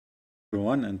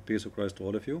Everyone, and peace of Christ to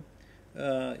all of you.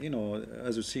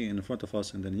 As you see in front of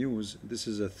us in the news, this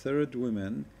is a third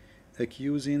woman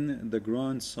accusing the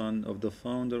grandson of the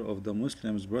founder of the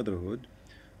Muslims Brotherhood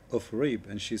of rape,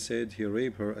 and she said he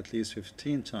raped her at least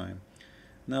 15 times.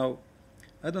 Now,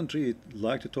 I don't really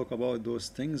like to talk about those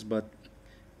things, but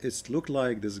it's look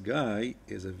like this guy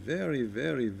is a very,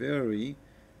 very, very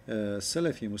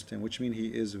Salafi Muslim, which means he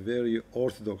is very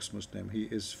orthodox Muslim. He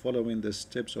is following the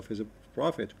steps of his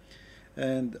prophet.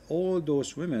 And all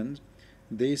those women,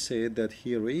 they said that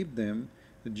he raped them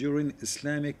during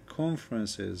Islamic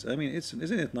conferences. I mean, isn't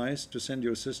it nice to send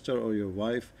your sister or your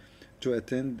wife to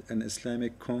attend an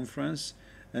Islamic conference?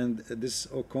 And this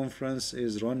conference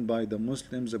is run by the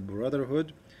Muslims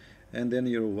Brotherhood. And then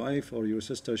your wife or your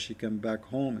sister, she came back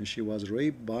home and she was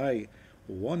raped by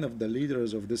one of the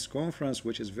leaders of this conference,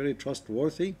 which is very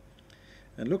trustworthy.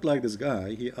 And look like this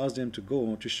guy, he asked them to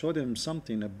go to show them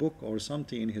something, a book or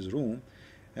something in his room.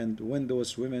 And when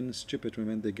those women, stupid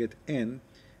women, they get in,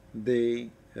 they,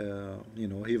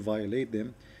 he violate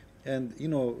them. And,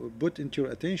 put into your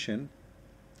attention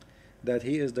that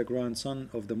he is the grandson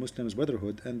of the Muslims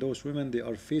Brotherhood. And those women, they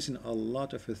are facing a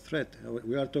lot of a threat.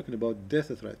 We are talking about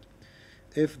death threat.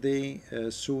 If they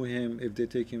sue him, if they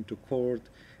take him to court.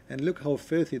 And look how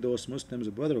filthy those Muslims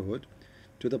Brotherhood,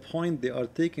 to the point they are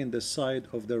taking the side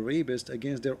of the rapist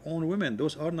against their own women.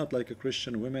 Those are not like a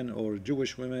Christian women or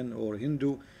Jewish women or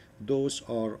Hindu. Those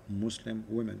are Muslim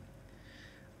women.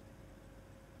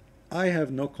 I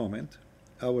have no comment.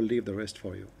 I will leave the rest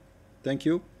for you. Thank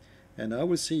you. And I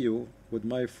will see you with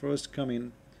my first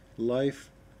coming live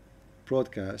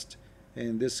broadcast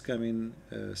in this coming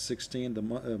 16, the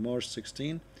March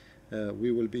 16.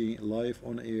 We will be live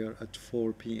on air at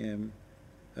 4 p.m.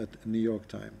 at New York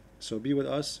time. So be with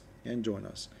us and join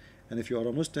us. And if you are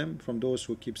a Muslim, from those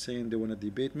who keep saying they want to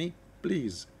debate me,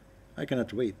 please, I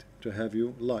cannot wait to have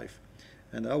you live.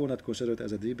 And I will not consider it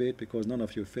as a debate because none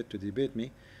of you fit to debate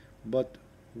me, but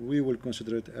we will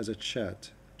consider it as a chat,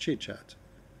 chit chat,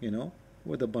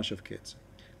 with a bunch of kids.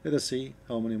 Let us see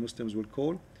how many Muslims will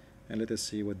call and let us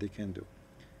see what they can do.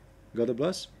 God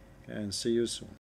bless and see you soon.